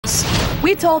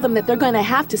We told them that they're going to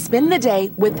have to spend the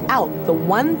day without the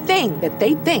one thing that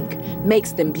they think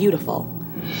makes them beautiful.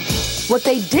 What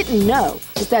they didn't know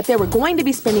is that they were going to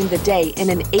be spending the day in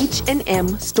an H&M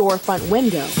storefront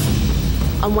window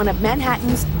on one of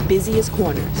Manhattan's busiest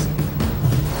corners.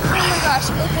 Oh my gosh,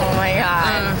 okay. Oh my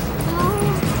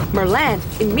God. Merland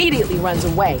immediately runs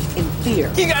away in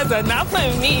fear. You guys are not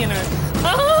putting me in a...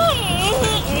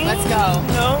 Let's go.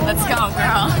 No. Let's go,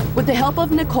 girl. With the help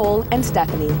of Nicole and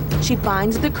Stephanie, she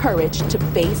finds the courage to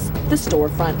face the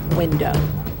storefront window.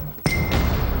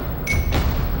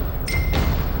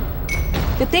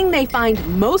 The thing they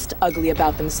find most ugly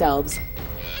about themselves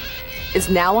is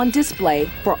now on display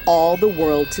for all the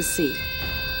world to see.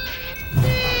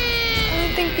 I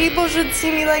don't think people should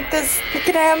see me like this.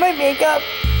 Can I have my makeup?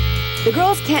 The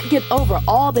girls can't get over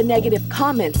all the negative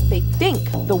comments they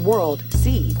think the world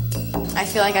sees. I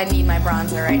feel like I need my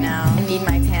bronzer right now. I need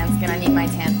my tan skin. I need my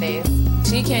tan face.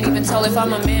 She can't even tell if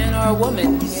I'm a man or a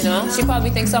woman, you know? She probably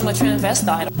thinks I'm a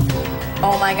transvestite.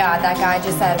 Oh my God, that guy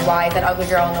just said, why is that ugly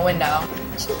girl in the window?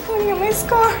 She's pointing at my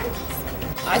scars.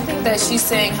 I think that she's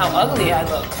saying how ugly I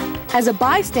look. As a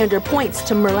bystander points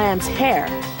to Merland's hair,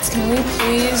 Can we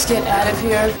please get out of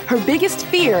here? her biggest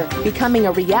fear becoming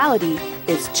a reality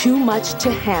is too much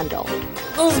to handle.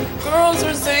 Those girls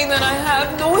are saying that I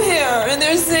have no hair, and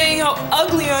they're saying how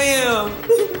ugly I am.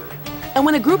 And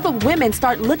when a group of women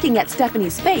start looking at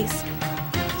Stephanie's face,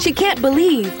 she can't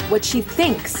believe what she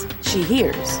thinks she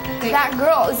hears. That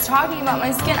girl is talking about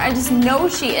my skin. I just know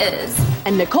she is.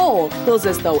 And Nicole feels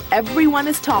as though everyone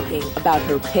is talking about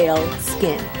her pale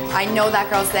skin. I know that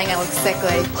girl's saying I look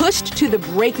sickly. Pushed to the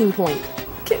breaking point,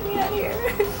 Get me out of here.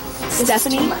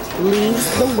 Stephanie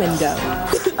leaves the window.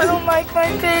 I don't like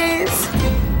my face.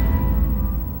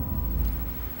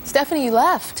 Stephanie, you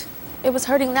left. It was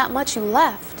hurting that much, you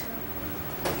left.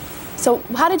 So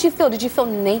how did you feel? Did you feel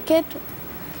naked?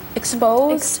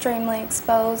 Exposed? Extremely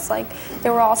exposed. Like, they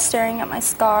were all staring at my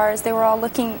scars. They were all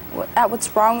looking at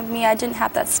what's wrong with me. I didn't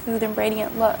have that smooth and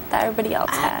radiant look that everybody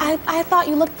else had. I thought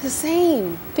you looked the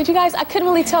same. Did you guys? I couldn't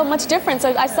really tell much difference.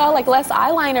 I saw like less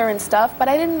eyeliner and stuff, but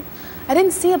I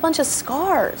didn't see a bunch of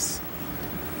scars.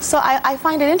 So I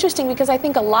find it interesting because I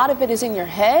think a lot of it is in your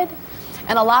head.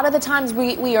 And a lot of the times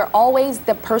we are always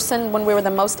the person when we were the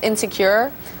most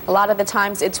insecure. A lot of the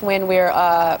times it's when we're,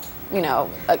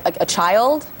 a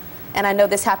child. And I know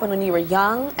this happened when you were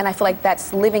young, and I feel like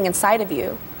that's living inside of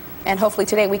you. And hopefully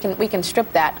today we can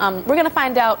strip that. We're gonna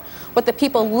find out what the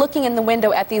people looking in the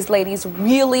window at these ladies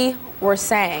really were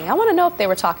saying. I wanna know if they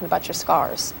were talking about your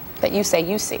scars that you say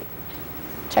you see.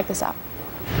 Check this out.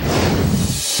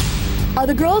 Are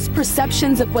the girls'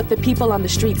 perceptions of what the people on the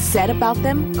street said about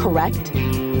them correct?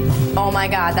 Oh my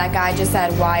God, that guy just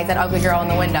said, why is that ugly girl in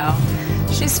the window?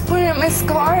 She's pointing at my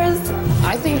scars.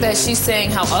 I think that she's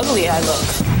saying how ugly I look.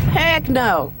 Heck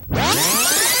no.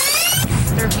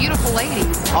 They're beautiful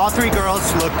ladies. All three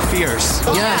girls look fierce.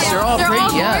 Yes, they're all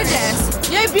pretty, yes.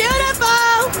 You're beautiful!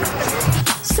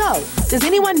 So, does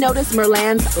anyone notice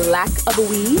Merland's lack of a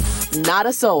weave? Not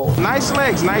a soul. Nice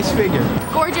legs, nice figure.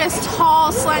 Gorgeous,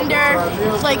 tall, slender,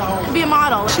 like, could be a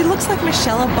model. She looks like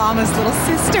Michelle Obama's little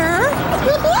sister.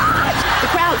 The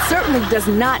crowd certainly does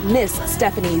not miss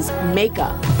Stephanie's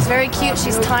makeup. She's very cute,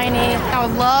 she's tiny. I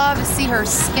would love to see her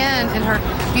skin and her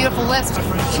beautiful lips.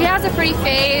 She has a pretty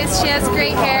face, she has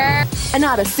great hair. And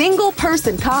not a single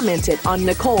person commented on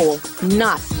Nicole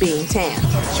not being tan.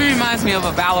 She reminds me of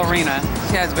a ballerina.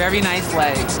 She has very nice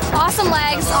legs. Awesome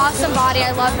legs, awesome body,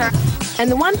 I love her. And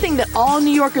the one thing that all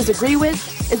New Yorkers agree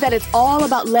with is that it's all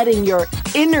about letting your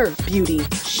inner beauty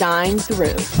shine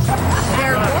through.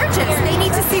 They're gorgeous. They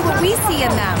need to see what we see in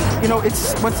them. You know,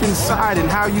 it's what's inside and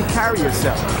how you carry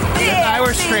yourself. If I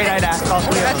were straight, I'd ask all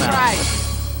three of them. That's right.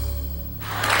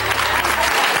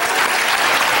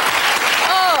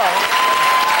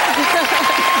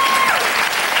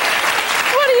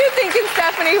 What are you thinking,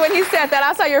 Stephanie, when he said that?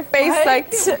 I saw your face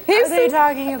like. What are they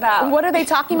talking about? What are they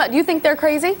talking about? Do you think they're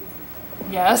crazy?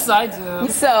 Yes, I do.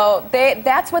 So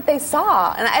that's what they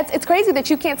saw. And it's crazy that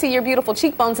you can't see your beautiful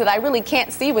cheekbones that I really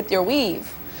can't see with your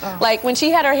weave. Oh. Like when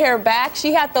she had her hair back,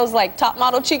 she had those like top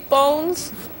model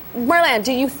cheekbones. Merland,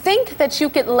 do you think that you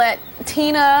could let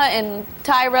Tina and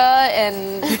Tyra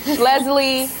and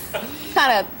Leslie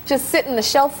kind of just sit in the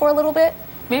shelf for a little bit?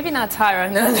 Maybe not Tyra,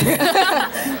 no.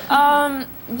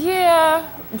 Yeah,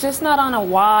 just not on a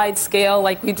wide scale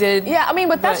like we did. Yeah, I mean,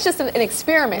 but that's just an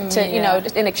experiment to,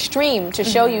 just an extreme to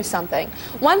show you something.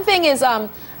 One thing is,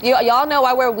 y'all know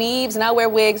I wear weaves and I wear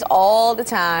wigs all the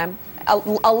time, a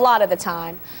lot of the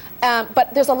time.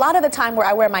 But there's a lot of the time where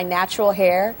I wear my natural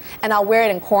hair, and I'll wear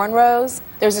it in cornrows.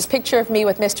 There's this picture of me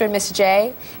with Mr. and Miss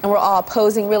J, and we're all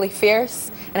posing really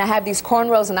fierce, and I have these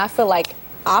cornrows, and I feel like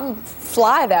I'm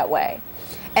fly that way.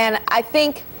 And I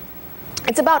think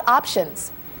it's about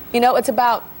options. You know, it's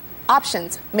about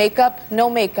options. Makeup, no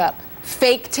makeup.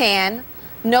 Fake tan,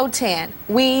 no tan.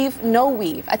 Weave, no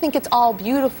weave. I think it's all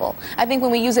beautiful. I think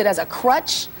when we use it as a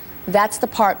crutch, that's the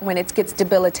part when it gets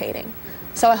debilitating.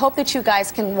 So I hope that you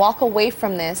guys can walk away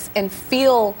from this and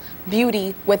feel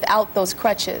beauty without those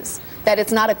crutches. That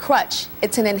it's not a crutch,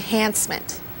 it's an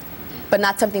enhancement, but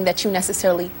not something that you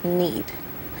necessarily need.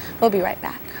 We'll be right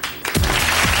back.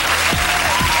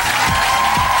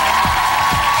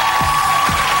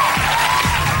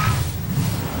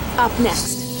 Up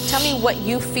next, tell me what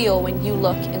you feel when you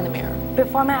look in the mirror.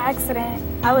 Before my accident,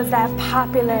 I was that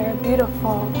popular,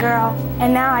 beautiful girl,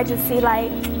 and now I just see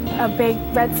like a big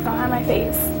red scar on my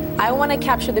face. I want to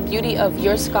capture the beauty of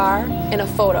your scar in a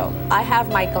photo. I have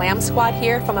my glam squad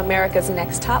here from America's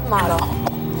Next Top Model.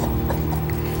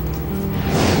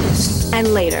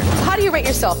 And later. How do you rate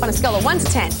yourself on a scale of 1 to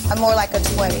 10? I'm more like a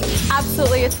 20.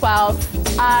 Absolutely a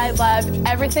 12. I love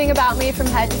everything about me from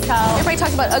head to toe. Everybody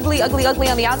talks about ugly, ugly, ugly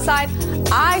on the outside.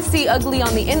 I see ugly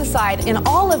on the inside in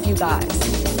all of you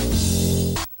guys.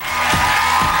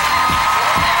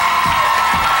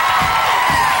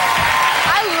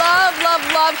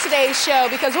 Love today's show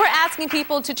because we're asking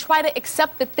people to try to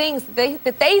accept the things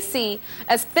that they see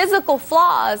as physical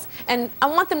flaws, and I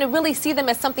want them to really see them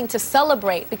as something to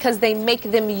celebrate because they make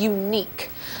them unique.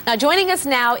 Now, joining us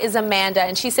now is Amanda,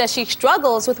 and she says she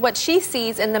struggles with what she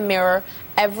sees in the mirror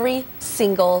every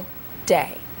single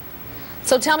day.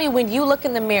 So tell me, when you look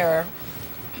in the mirror,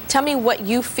 tell me what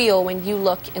you feel when you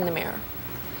look in the mirror.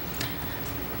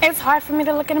 It's hard for me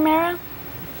to look in the mirror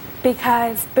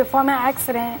because before my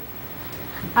accident,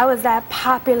 I was that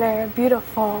popular,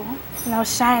 beautiful,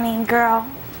 shining girl.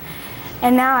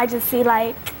 And now I just see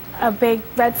like a big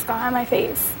red scar on my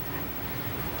face.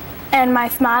 And my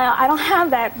smile, I don't have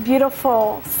that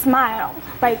beautiful smile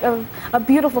like a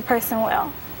beautiful person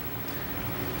will.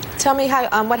 Tell me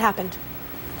how, what happened?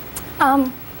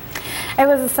 It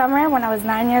was a summer when I was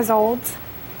 9 years old.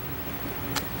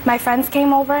 My friends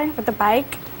came over with a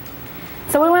bike.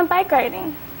 So we went bike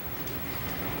riding.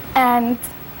 And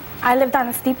I lived on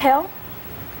a steep hill.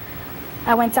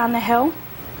 I went down the hill,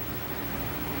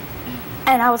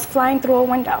 and I was flying through a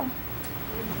window.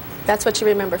 That's what you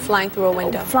remember, flying through a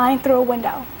window? Flying through a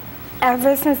window.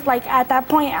 Ever since, at that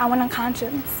point, I went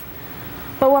unconscious.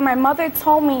 But what my mother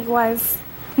told me was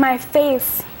my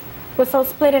face was so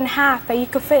split in half that you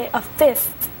could fit a fist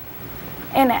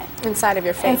in it. Inside of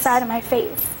your face? Inside of my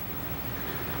face.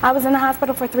 I was in the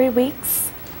hospital for 3 weeks.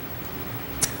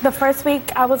 The first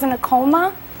week, I was in a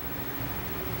coma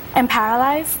and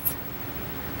paralyzed.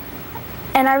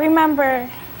 And I remember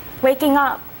waking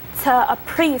up to a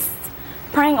priest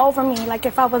praying over me like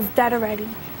if I was dead already.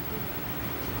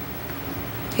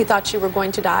 He thought you were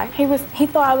going to die? He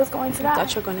thought I was going to die. He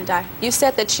thought you were going to die. You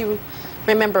said that you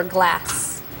remember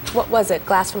glass. What was it?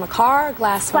 Glass from a car?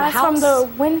 Glass from a house? Glass from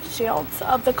the windshield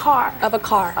of the car. Of a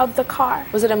car? Of the car.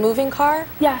 Was it a moving car?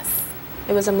 Yes.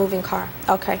 It was a moving car.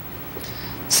 Okay.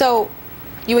 So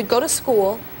you would go to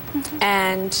school,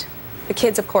 and the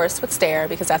kids, of course, would stare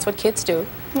because that's what kids do.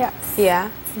 Yes.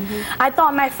 Yeah. I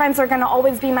thought my friends were going to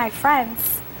always be my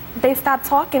friends. They stopped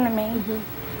talking to me.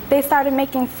 They started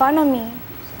making fun of me.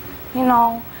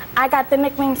 I got the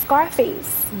nickname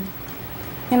Scarface.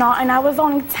 And I was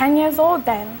only 10 years old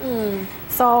then.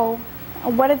 So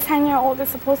what a 10-year-old is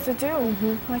supposed to do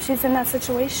when she's in that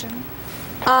situation.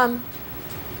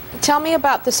 Tell me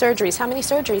about the surgeries. How many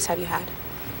surgeries have you had?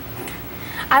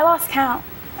 I lost count.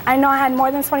 I know I had more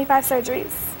than 25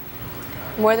 surgeries.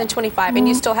 More than 25, and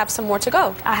you still have some more to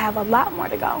go? I have a lot more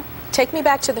to go. Take me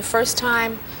back to the first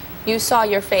time you saw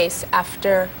your face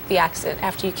after the accident,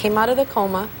 after you came out of the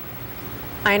coma.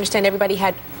 I understand everybody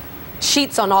had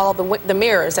sheets on all of the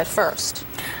mirrors at first.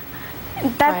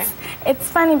 It's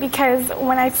funny because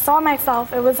when I saw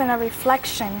myself, it was in a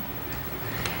reflection.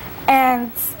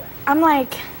 And I'm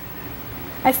like,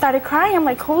 I started crying. I'm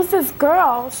like, who's this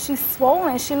girl? She's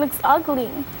swollen. She looks ugly.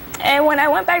 And when I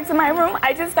went back to my room,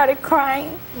 I just started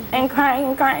crying and crying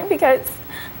and crying because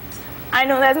I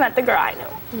know that's not the girl I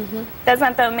knew. That's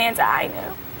not the Amanda I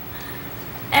knew.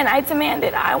 And I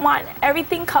demanded, I want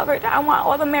everything covered. I want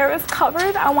all the mirrors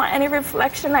covered. I want any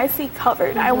reflection I see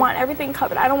covered. I want everything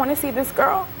covered. I don't want to see this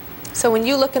girl. So when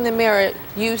you look in the mirror,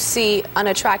 you see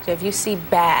unattractive, you see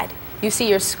bad. You see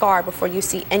your scar before you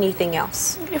see anything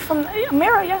else. From the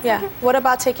mirror, yes. Yeah. What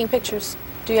about taking pictures?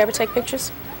 Do you ever take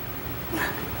pictures?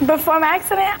 Before my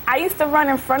accident, I used to run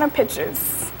in front of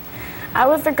pictures. I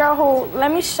was the girl who,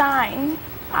 let me shine.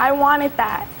 I wanted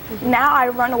that. Now I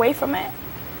run away from it.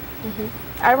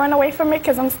 I run away from it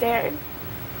because I'm scared.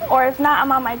 Or if not,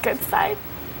 I'm on my good side.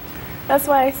 That's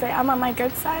why I say I'm on my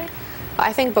good side.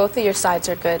 I think both of your sides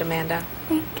are good, Amanda.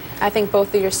 Thank you. I think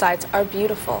both of your sides are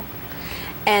beautiful.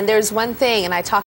 And there's one thing, and I talk